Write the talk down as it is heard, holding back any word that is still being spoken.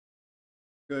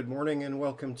Good morning and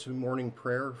welcome to morning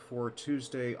prayer for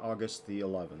Tuesday, August the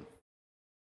 11th.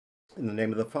 In the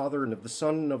name of the Father, and of the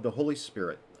Son, and of the Holy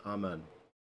Spirit. Amen.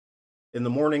 In the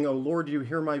morning, O Lord, you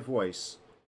hear my voice.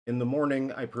 In the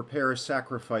morning, I prepare a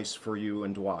sacrifice for you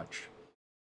and watch.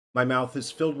 My mouth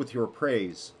is filled with your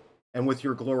praise, and with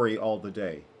your glory all the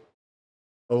day.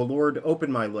 O Lord, open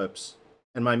my lips,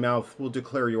 and my mouth will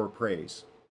declare your praise.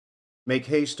 Make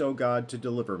haste, O God, to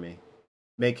deliver me.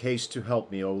 Make haste to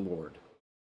help me, O Lord.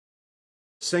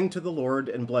 Sing to the Lord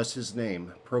and bless his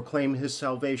name. Proclaim his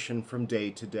salvation from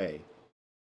day to day.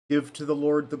 Give to the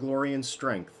Lord the glory and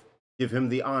strength. Give him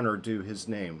the honor due his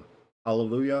name.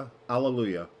 Alleluia,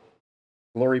 alleluia.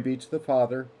 Glory be to the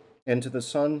Father, and to the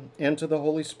Son, and to the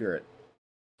Holy Spirit,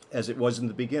 as it was in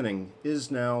the beginning,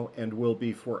 is now, and will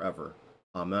be forever.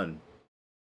 Amen.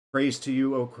 Praise to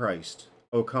you, O Christ.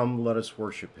 O come, let us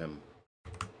worship him.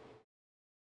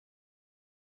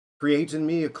 Create in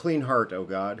me a clean heart, O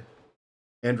God,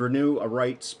 and renew a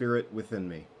right spirit within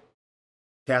me.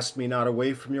 Cast me not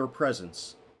away from your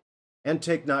presence, and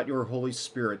take not your Holy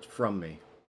Spirit from me.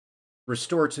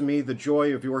 Restore to me the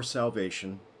joy of your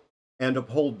salvation, and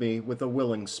uphold me with a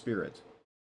willing spirit.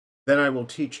 Then I will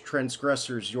teach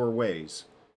transgressors your ways,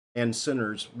 and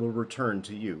sinners will return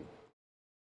to you.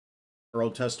 Our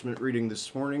Old Testament reading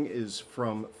this morning is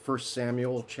from 1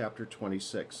 Samuel chapter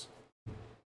 26.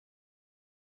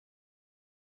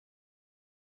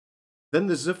 Then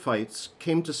the Ziphites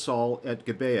came to Saul at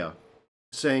Gibeah,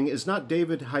 saying, "Is not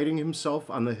David hiding himself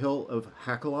on the hill of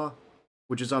Hachilah,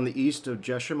 which is on the east of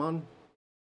Jeshimon?"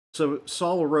 So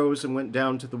Saul arose and went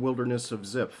down to the wilderness of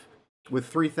Ziph, with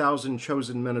 3,000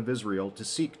 chosen men of Israel, to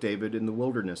seek David in the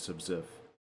wilderness of Ziph.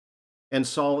 And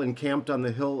Saul encamped on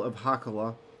the hill of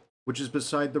Hachilah, which is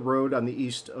beside the road on the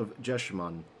east of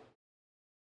Jeshimon.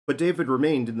 But David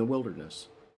remained in the wilderness.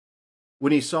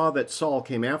 When he saw that Saul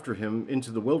came after him into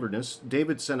the wilderness,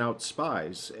 David sent out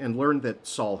spies and learned that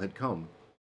Saul had come.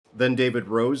 Then David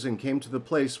rose and came to the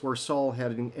place where Saul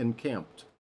had encamped.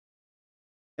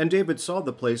 And David saw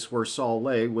the place where Saul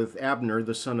lay with Abner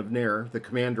the son of Ner, the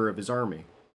commander of his army.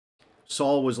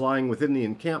 Saul was lying within the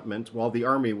encampment, while the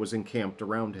army was encamped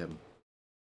around him.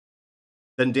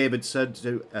 Then David said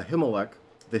to Ahimelech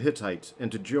the Hittite,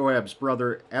 and to Joab's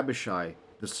brother Abishai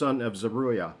the son of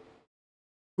Zeruiah,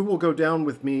 "Who will go down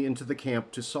with me into the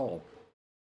camp to Saul?"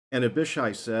 And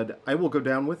Abishai said, "I will go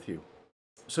down with you."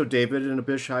 So David and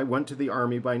Abishai went to the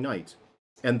army by night,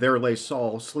 and there lay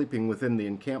Saul sleeping within the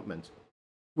encampment,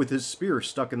 with his spear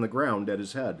stuck in the ground at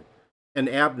his head, and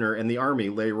Abner and the army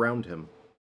lay round him.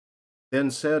 Then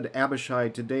said Abishai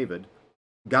to David,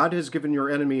 "God has given your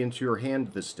enemy into your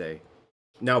hand this day.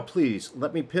 Now please,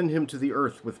 let me pin him to the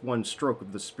earth with one stroke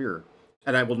of the spear,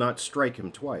 and I will not strike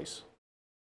him twice."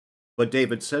 But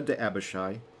David said to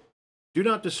Abishai, "Do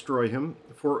not destroy him,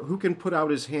 for who can put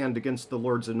out his hand against the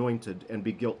Lord's anointed and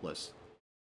be guiltless?"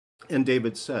 And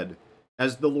David said,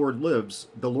 "As the Lord lives,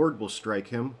 the Lord will strike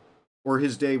him, or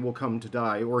his day will come to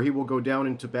die, or he will go down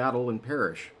into battle and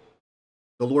perish.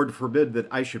 The Lord forbid that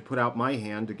I should put out my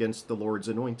hand against the Lord's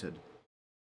anointed.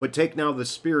 But take now the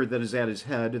spear that is at his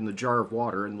head and the jar of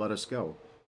water, and let us go."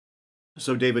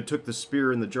 So David took the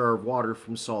spear and the jar of water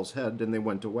from Saul's head, and they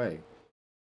went away.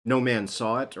 No man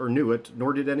saw it or knew it,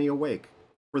 nor did any awake,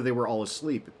 for they were all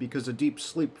asleep, because a deep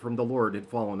sleep from the Lord had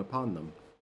fallen upon them.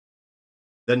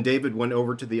 Then David went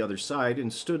over to the other side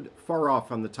and stood far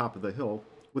off on the top of the hill,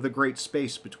 with a great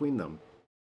space between them.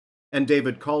 And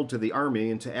David called to the army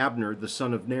and to Abner the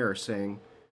son of Ner, saying,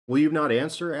 "Will you not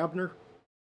answer, Abner?"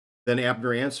 Then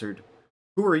Abner answered,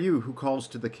 "Who are you who calls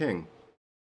to the king?"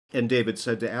 And David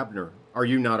said to Abner, "Are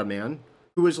you not a man?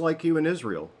 Who is like you in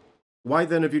Israel? Why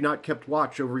then have you not kept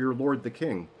watch over your lord the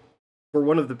king? For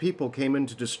one of the people came in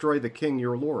to destroy the king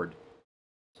your lord.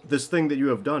 This thing that you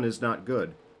have done is not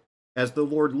good. As the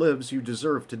Lord lives, you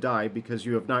deserve to die, because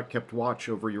you have not kept watch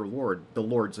over your lord, the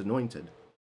Lord's anointed.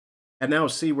 And now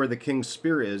see where the king's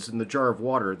spear is in the jar of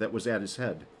water that was at his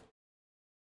head."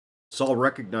 Saul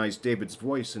recognized David's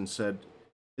voice and said,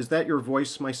 "Is that your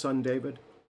voice, my son David?"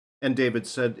 And David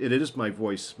said, "It is my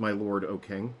voice, my lord, O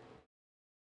king."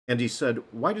 And he said,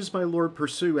 "Why does my lord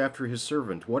pursue after his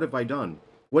servant? What have I done?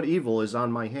 What evil is on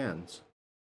my hands?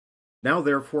 Now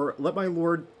therefore let my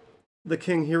lord the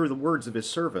king hear the words of his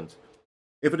servant.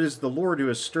 If it is the Lord who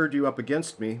has stirred you up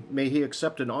against me, may he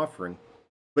accept an offering.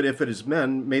 But if it is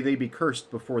men, may they be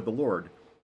cursed before the Lord.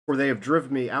 For they have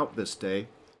driven me out this day,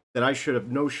 that I should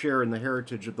have no share in the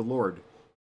heritage of the Lord,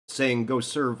 saying, 'Go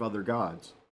serve other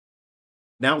gods.'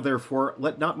 Now therefore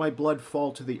let not my blood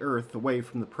fall to the earth away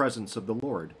from the presence of the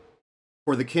Lord.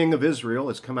 For the king of Israel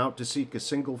has come out to seek a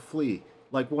single flea,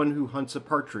 like one who hunts a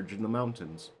partridge in the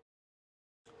mountains."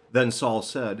 Then Saul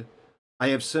said, I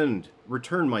have sinned.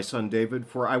 Return, my son David,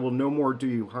 for I will no more do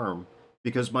you harm,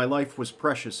 because my life was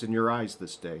precious in your eyes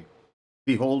this day.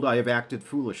 Behold, I have acted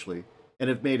foolishly, and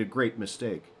have made a great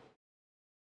mistake.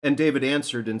 And David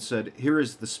answered and said, Here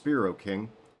is the spear, O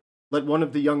king. Let one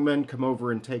of the young men come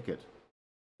over and take it.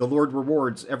 The Lord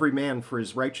rewards every man for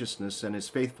his righteousness and his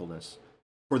faithfulness.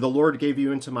 For the Lord gave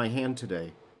you into my hand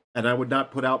today, and I would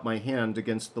not put out my hand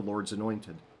against the Lord's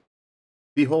anointed.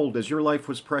 Behold, as your life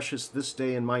was precious this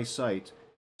day in my sight,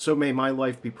 so may my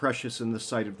life be precious in the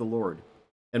sight of the Lord,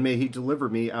 and may he deliver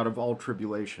me out of all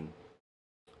tribulation.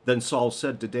 Then Saul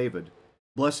said to David,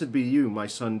 Blessed be you, my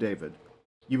son David.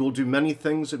 You will do many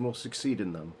things and will succeed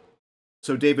in them.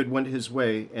 So David went his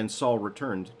way, and Saul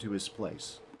returned to his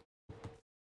place.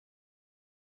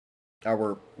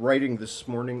 Our writing this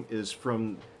morning is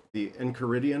from the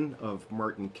Enchiridion of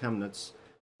Martin Chemnitz.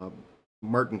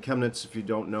 Martin Chemnitz, if you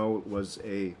don't know, was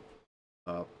a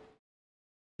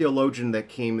theologian that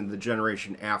came in the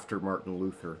generation after Martin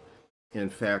Luther. In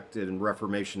fact, in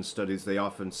Reformation studies, they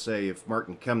often say if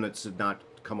Martin Chemnitz had not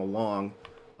come along,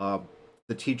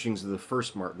 the teachings of the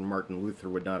first Martin Luther,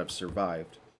 would not have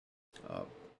survived.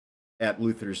 At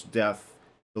Luther's death,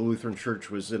 the Lutheran Church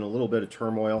was in a little bit of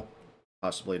turmoil,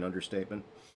 possibly an understatement.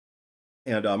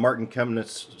 And Martin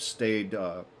Chemnitz stayed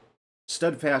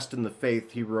steadfast in the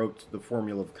faith. He wrote the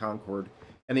Formula of Concord,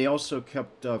 and he also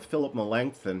kept Philip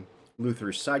Melanchthon,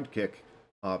 Luther's sidekick,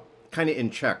 kind of in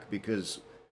check, because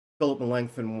Philip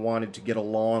Melanchthon wanted to get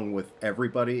along with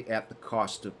everybody at the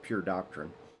cost of pure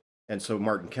doctrine. And so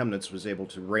Martin Chemnitz was able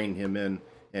to rein him in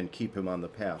and keep him on the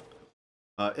path.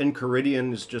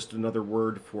 Enchiridion is just another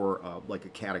word for like a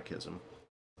catechism.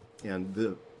 And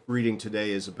the reading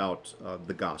today is about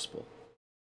the gospel.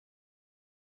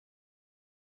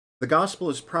 The gospel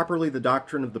is properly the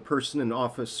doctrine of the person and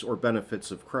office or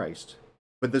benefits of Christ.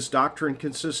 But this doctrine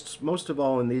consists most of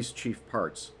all in these chief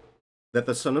parts: that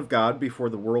the Son of God before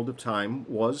the world of time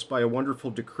was, by a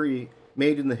wonderful decree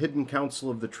made in the hidden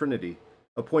counsel of the Trinity,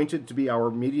 appointed to be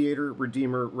our mediator,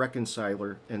 redeemer,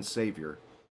 reconciler, and Savior.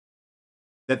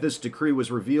 That this decree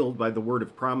was revealed by the word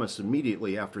of promise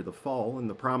immediately after the fall, and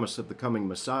the promise of the coming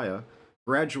Messiah,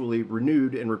 gradually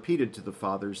renewed and repeated to the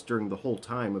fathers during the whole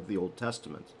time of the Old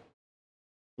Testament.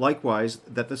 Likewise,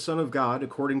 that the Son of God,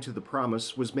 according to the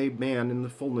promise, was made man in the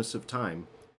fullness of time,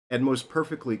 and most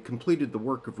perfectly completed the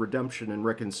work of redemption and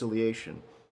reconciliation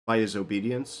by his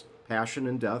obedience, passion,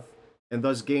 and death, and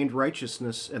thus gained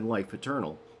righteousness and life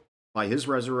eternal, by his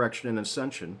resurrection and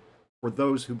ascension, for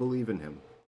those who believe in him.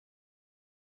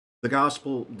 The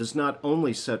gospel does not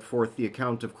only set forth the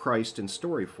account of Christ in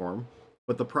story form,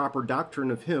 but the proper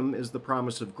doctrine of him is the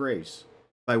promise of grace,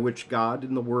 by which God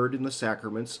in the Word and the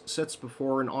sacraments sets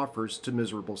before and offers to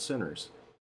miserable sinners,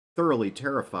 thoroughly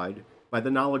terrified by the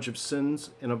knowledge of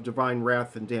sins and of divine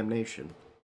wrath and damnation,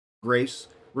 grace,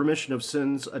 remission of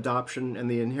sins, adoption, and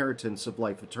the inheritance of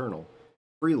life eternal,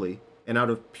 freely and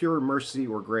out of pure mercy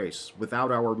or grace,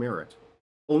 without our merit,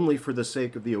 only for the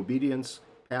sake of the obedience,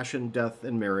 passion, death,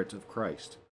 and merit of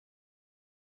Christ.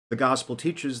 The gospel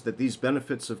teaches that these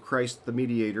benefits of Christ the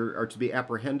mediator are to be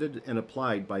apprehended and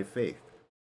applied by faith.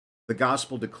 The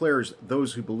gospel declares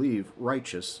those who believe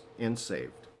righteous and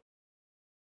saved.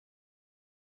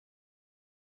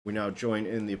 We now join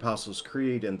in the Apostles'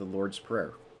 Creed and the Lord's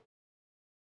Prayer.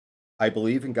 I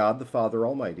believe in God the Father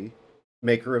Almighty,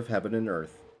 maker of heaven and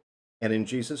earth, and in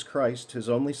Jesus Christ, his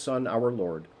only Son, our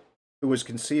Lord, who was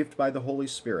conceived by the Holy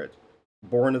Spirit,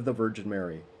 born of the Virgin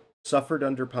Mary, suffered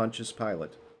under Pontius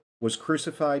Pilate, was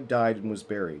crucified, died, and was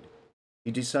buried.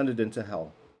 He descended into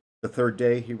hell. The third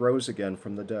day he rose again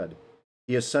from the dead.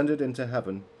 He ascended into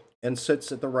heaven, and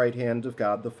sits at the right hand of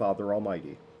God the Father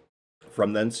Almighty.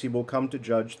 From thence he will come to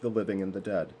judge the living and the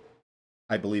dead.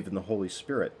 I believe in the Holy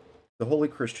Spirit, the holy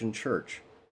Christian Church,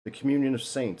 the communion of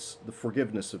saints, the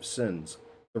forgiveness of sins,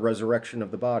 the resurrection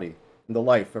of the body, and the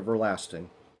life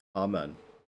everlasting. Amen.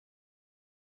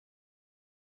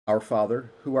 Our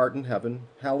Father, who art in heaven,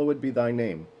 hallowed be thy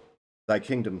name. Thy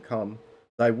kingdom come,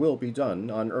 thy will be done,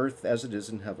 on earth as it is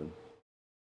in heaven.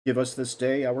 Give us this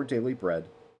day our daily bread,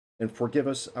 and forgive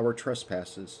us our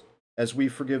trespasses, as we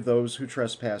forgive those who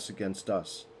trespass against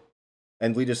us.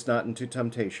 And lead us not into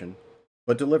temptation,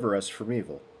 but deliver us from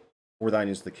evil. For thine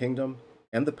is the kingdom,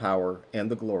 and the power, and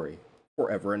the glory,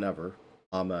 forever and ever.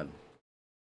 Amen.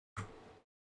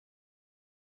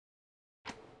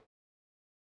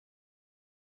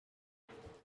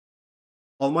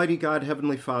 Almighty God,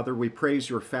 Heavenly Father, we praise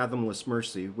your fathomless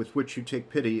mercy with which you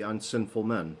take pity on sinful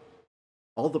men.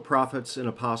 All the prophets and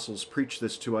apostles preach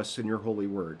this to us in your holy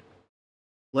word.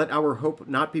 Let our hope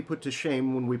not be put to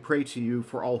shame when we pray to you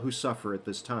for all who suffer at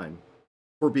this time,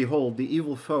 For behold, the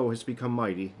evil foe has become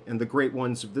mighty, and the great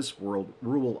ones of this world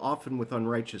rule often with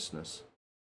unrighteousness.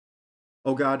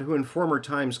 O God, who in former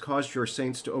times caused your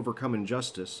saints to overcome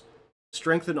injustice,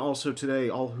 strengthen also today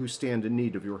all who stand in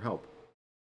need of your help.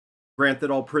 Grant that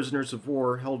all prisoners of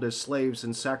war held as slaves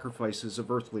and sacrifices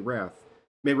of earthly wrath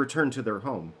may return to their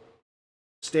home.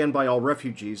 Stand by all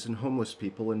refugees and homeless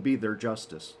people and be their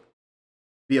justice.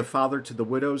 Be a father to the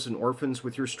widows and orphans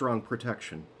with your strong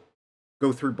protection.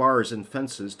 Go through bars and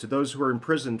fences to those who are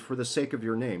imprisoned for the sake of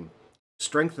your name.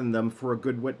 Strengthen them for a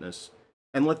good witness,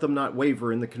 and let them not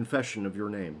waver in the confession of your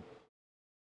name.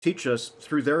 Teach us,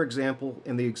 through their example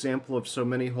and the example of so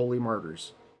many holy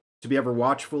martyrs, to be ever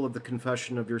watchful of the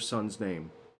confession of your Son's name.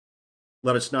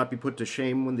 Let us not be put to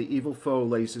shame when the evil foe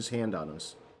lays his hand on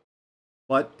us.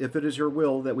 But if it is your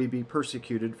will that we be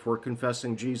persecuted for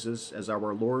confessing Jesus as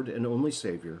our Lord and only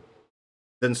Savior,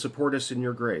 then support us in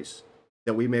your grace,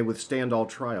 that we may withstand all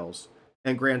trials,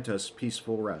 and grant us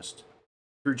peaceful rest.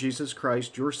 Through Jesus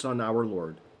Christ, your Son, our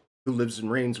Lord, who lives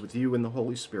and reigns with you in the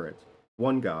Holy Spirit,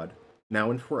 one God, now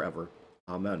and forever.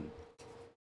 Amen.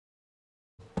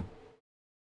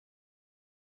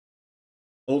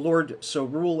 O Lord, so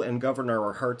rule and govern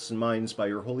our hearts and minds by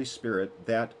your Holy Spirit,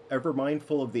 that, ever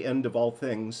mindful of the end of all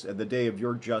things and the day of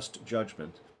your just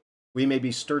judgment, we may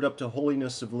be stirred up to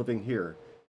holiness of living here,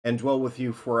 and dwell with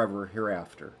you forever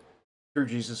hereafter. Through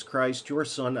Jesus Christ, your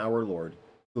Son, our Lord,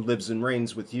 who lives and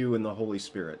reigns with you in the Holy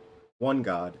Spirit, one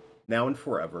God, now and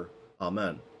forever.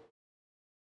 Amen.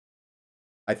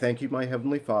 I thank you, my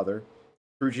heavenly Father,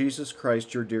 through Jesus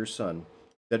Christ, your dear Son,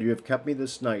 that you have kept me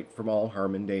this night from all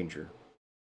harm and danger.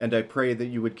 And I pray that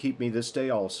you would keep me this day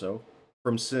also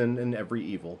from sin and every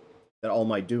evil, that all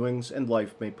my doings and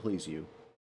life may please you.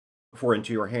 For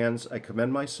into your hands I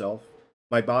commend myself,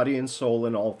 my body and soul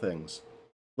in all things.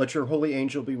 Let your holy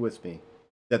angel be with me,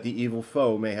 that the evil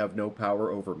foe may have no power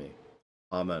over me.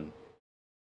 Amen.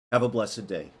 Have a blessed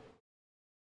day.